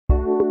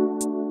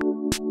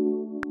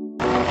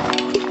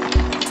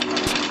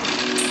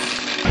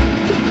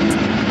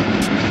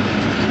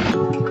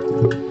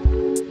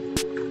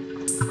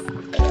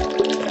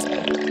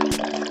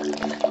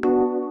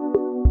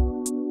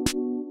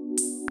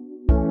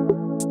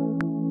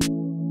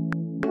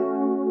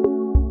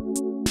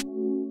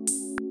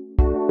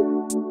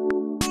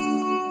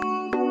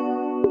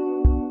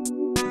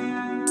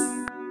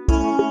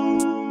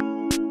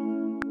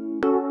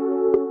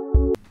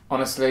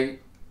Honestly,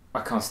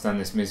 I can't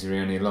stand this misery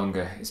any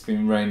longer. It's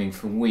been raining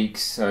for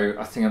weeks, so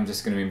I think I'm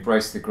just going to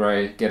embrace the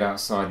grey, get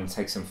outside and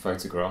take some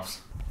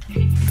photographs.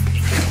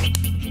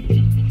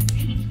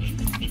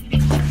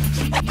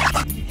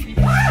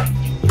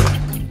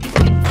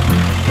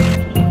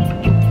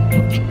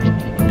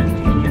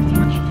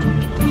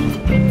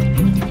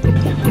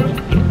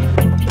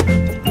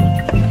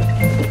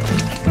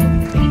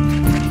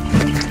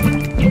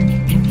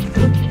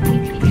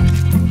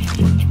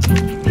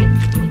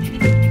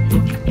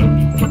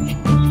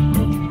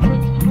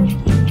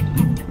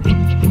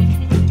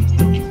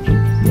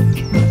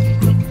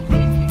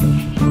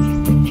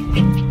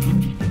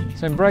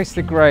 So Embrace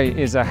the Grey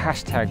is a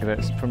hashtag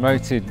that's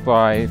promoted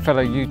by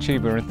fellow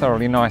YouTuber and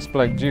thoroughly nice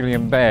bloke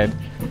Julian Baird,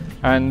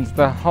 and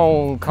the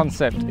whole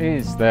concept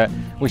is that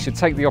we should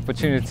take the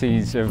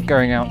opportunities of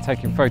going out and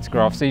taking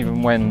photographs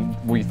even when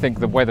we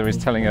think the weather is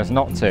telling us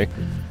not to.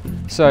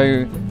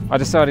 So I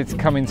decided to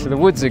come into the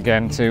woods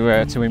again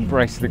to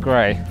embrace the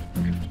grey.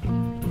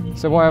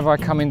 So why have I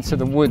come into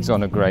the woods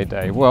on a grey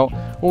day? Well,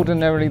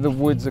 ordinarily the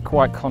woods are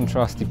quite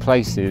contrasty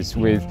places,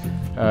 with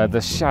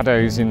the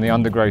shadows in the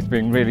undergrowth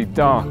being really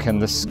dark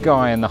and the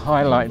sky and the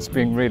highlights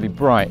being really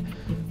bright.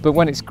 But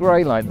when it's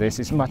grey like this,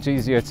 it's much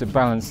easier to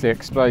balance the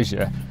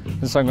exposure.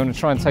 And so I'm going to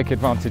try and take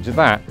advantage of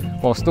that,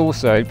 whilst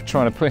also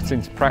trying to put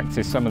into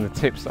practice some of the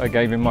tips that I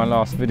gave in my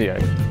last video.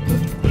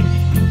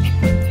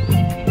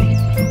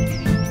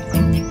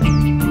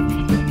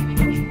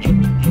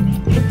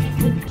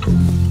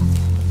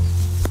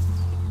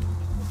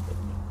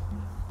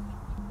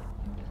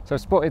 So I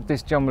spotted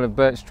this jumble of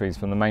birch trees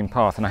from the main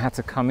path, and I had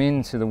to come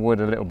into the wood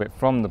a little bit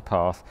from the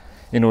path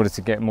in order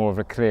to get more of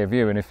a clear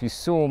view. And if you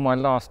saw my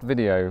last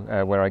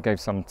video where I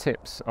gave some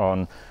tips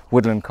on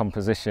woodland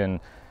composition,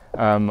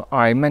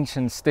 I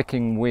mentioned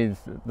sticking with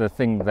the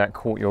thing that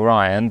caught your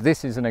eye, and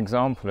this is an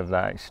example of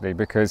that actually,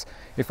 because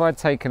if I'd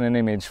taken an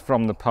image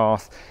from the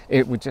path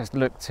it would just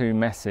look too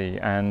messy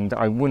and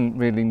I wouldn't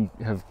really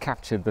have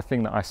captured the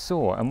thing that I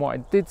saw. And what I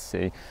did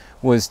see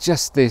was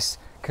just this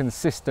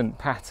consistent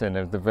pattern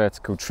of the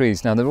vertical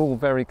trees. Now they're all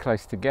very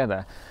close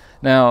together.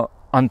 Now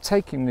I'm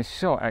taking this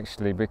shot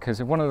actually because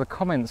of one of the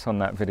comments on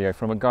that video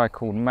from a guy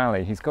called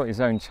Mally. He's got his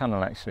own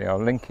channel actually,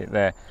 I'll link it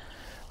there.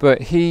 But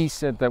he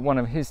said that one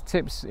of his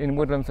tips in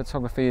woodland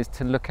photography is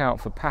to look out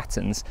for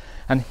patterns,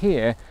 and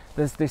here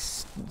there's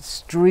this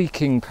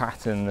streaking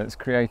pattern that's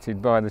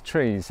created by the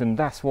trees, and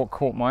that's what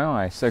caught my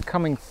eye. So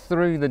coming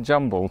through the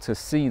jumble to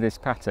see this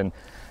pattern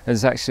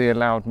has actually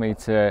allowed me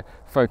to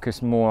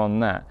focus more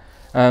on that.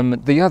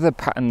 The other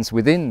patterns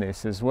within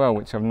this as well,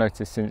 which I've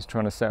noticed since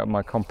trying to set up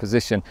my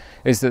composition,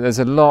 is that there's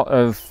a lot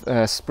of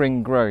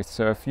spring growth,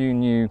 so a few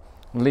new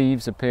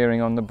leaves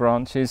appearing on the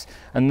branches,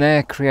 and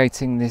they're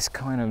creating this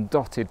kind of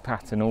dotted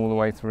pattern all the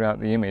way throughout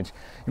the image.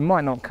 It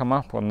might not come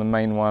up on the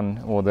main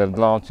one or the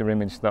larger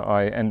image that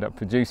I end up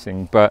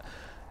producing, but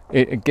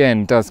it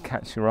again does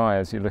catch your eye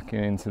as you're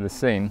looking into the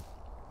scene.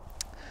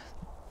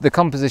 The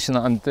composition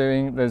that I'm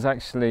doing, there's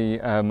actually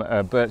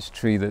a birch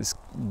tree that's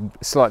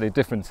slightly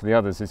different to the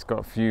others. It's got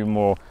a few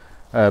more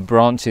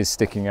branches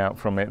sticking out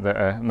from it that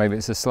are, maybe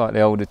it's a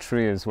slightly older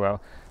tree as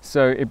well.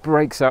 So it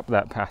breaks up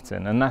that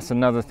pattern, and that's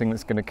another thing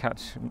that's going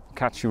to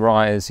catch your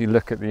eye as you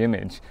look at the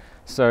image.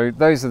 So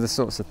those are the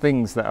sorts of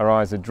things that our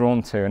eyes are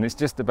drawn to, and it's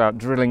just about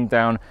drilling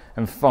down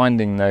and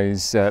finding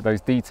those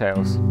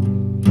details.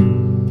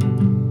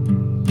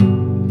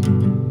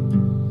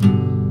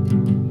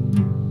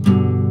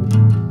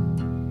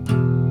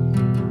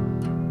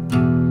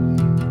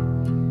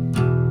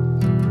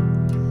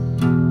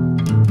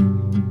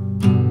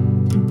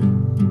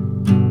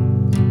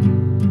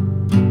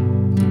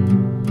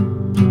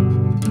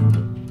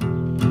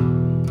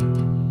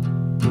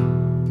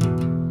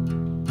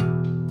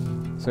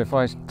 So if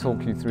I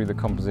talk you through the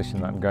composition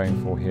that I'm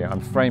going for here,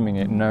 I'm framing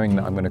it knowing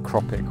that I'm going to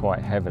crop it quite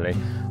heavily.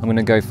 I'm going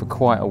to go for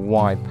quite a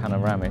wide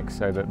panoramic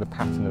so that the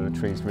pattern of the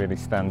trees really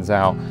stands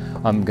out.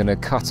 I'm going to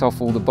cut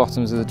off all the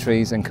bottoms of the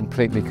trees and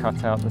completely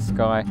cut out the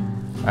sky,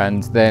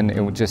 and then it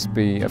will just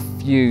be a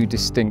few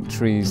distinct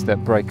trees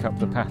that break up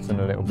the pattern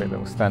a little bit that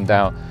will stand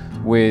out,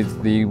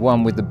 with the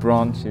one with the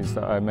branches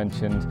that I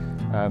mentioned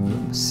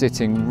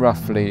sitting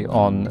roughly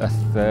on a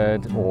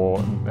third or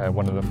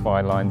one of the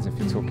phi lines if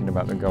you're talking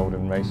about the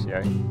golden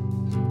ratio.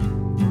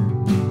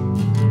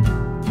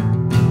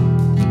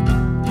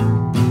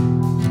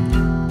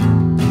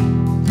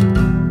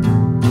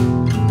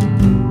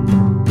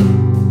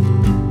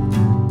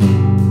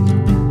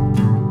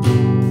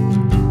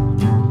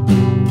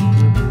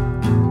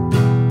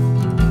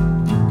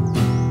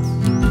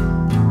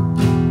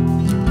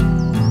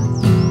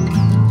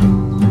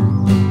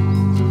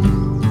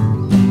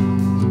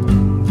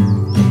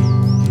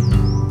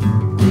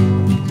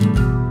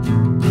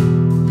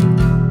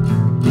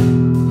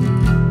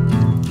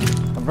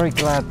 I'm very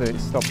glad that it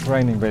stopped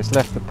raining, but it's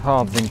left the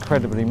paths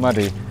incredibly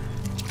muddy.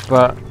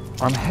 But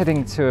I'm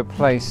heading to a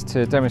place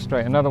to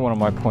demonstrate another one of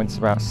my points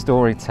about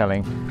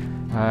storytelling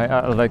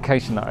at a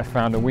location that I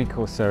found a week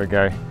or so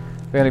ago.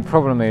 The only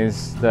problem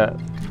is that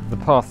the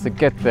path to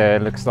get there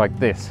looks like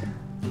this.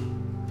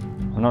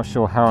 And I'm not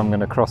sure how I'm going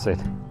to cross it.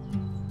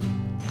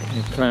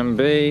 Plan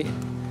B,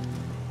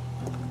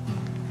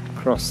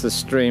 cross the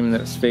stream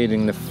that's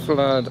feeding the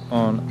flood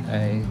on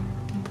a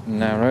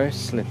narrow,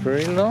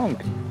 slippery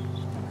log.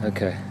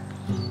 Okay,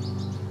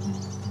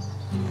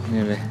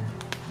 nearly.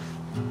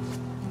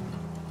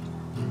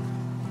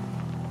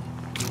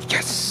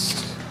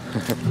 Yes!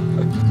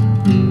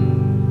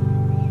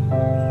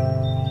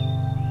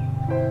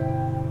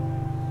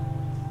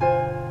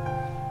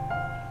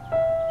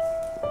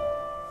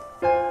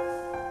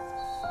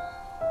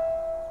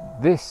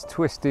 This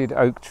twisted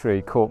oak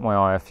tree caught my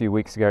eye a few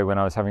weeks ago when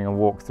I was having a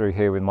walk through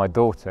here with my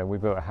daughter. We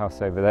built a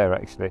house over there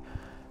actually.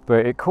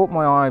 But it caught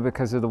my eye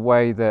because of the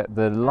way that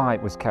the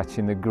light was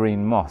catching the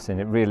green moss and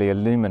it really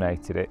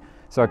illuminated it.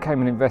 So I came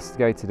and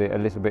investigated it a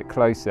little bit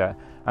closer,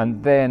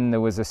 and then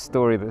there was a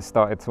story that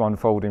started to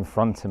unfold in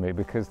front of me,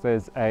 because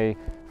there's a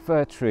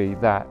fir tree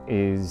that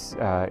is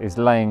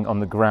laying on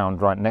the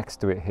ground right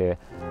next to it here,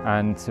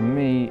 and to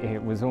me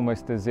it was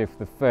almost as if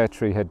the fir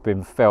tree had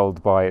been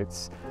felled by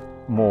its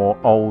more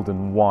old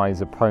and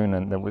wise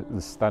opponent that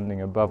was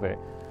standing above it.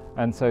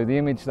 And so the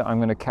image that I'm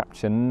going to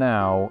capture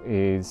now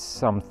is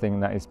something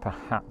that is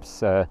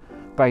perhaps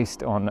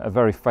based on a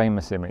very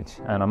famous image,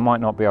 and I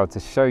might not be able to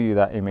show you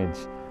that image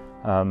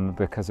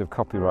because of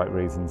copyright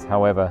reasons.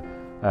 However,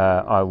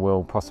 I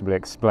will possibly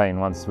explain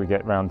once we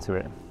get round to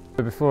it.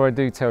 But before I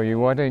do tell you,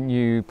 why don't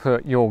you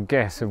put your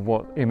guess of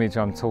what image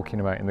I'm talking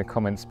about in the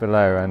comments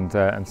below,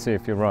 and see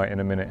if you're right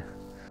in a minute.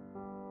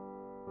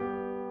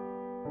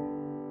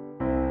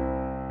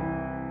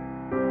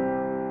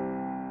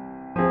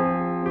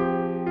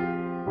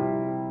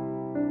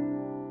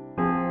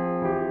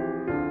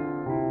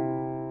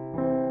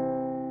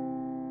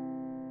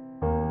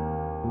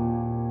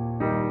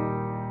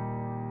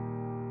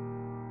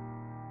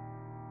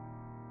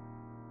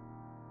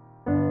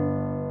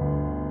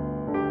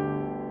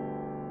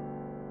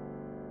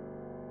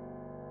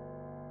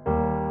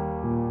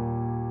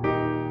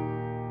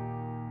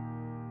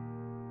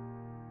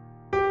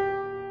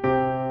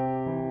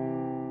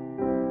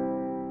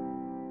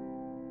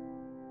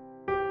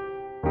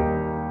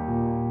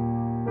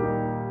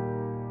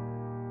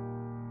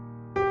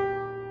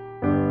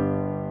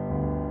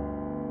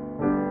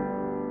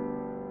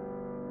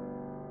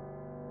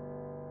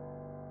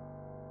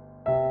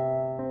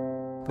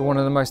 But one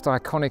of the most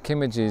iconic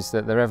images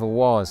that there ever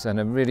was,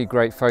 and a really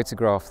great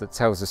photograph that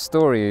tells a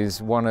story,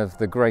 is one of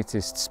the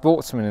greatest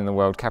sportsmen in the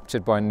world,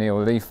 captured by Neil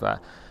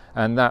Leafer.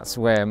 And that's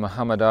where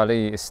Muhammad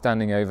Ali is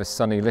standing over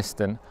Sonny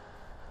Liston.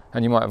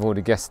 And you might have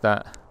already guessed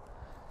that.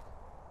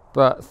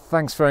 But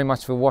thanks very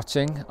much for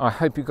watching. I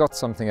hope you got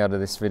something out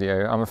of this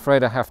video. I'm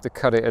afraid I have to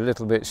cut it a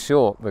little bit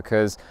short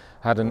because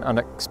I had an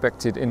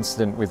unexpected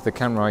incident with the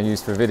camera I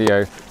used for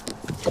video.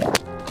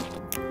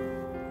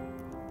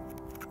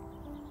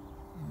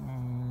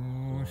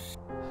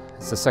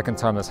 It's the second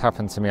time that's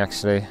happened to me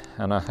actually,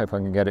 and I hope I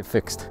can get it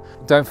fixed.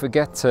 Don't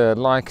forget to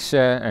like,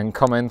 share and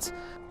comment,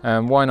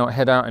 and why not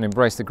head out and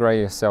embrace the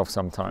grey yourself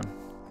sometime.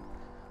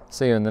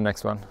 See you in the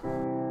next one.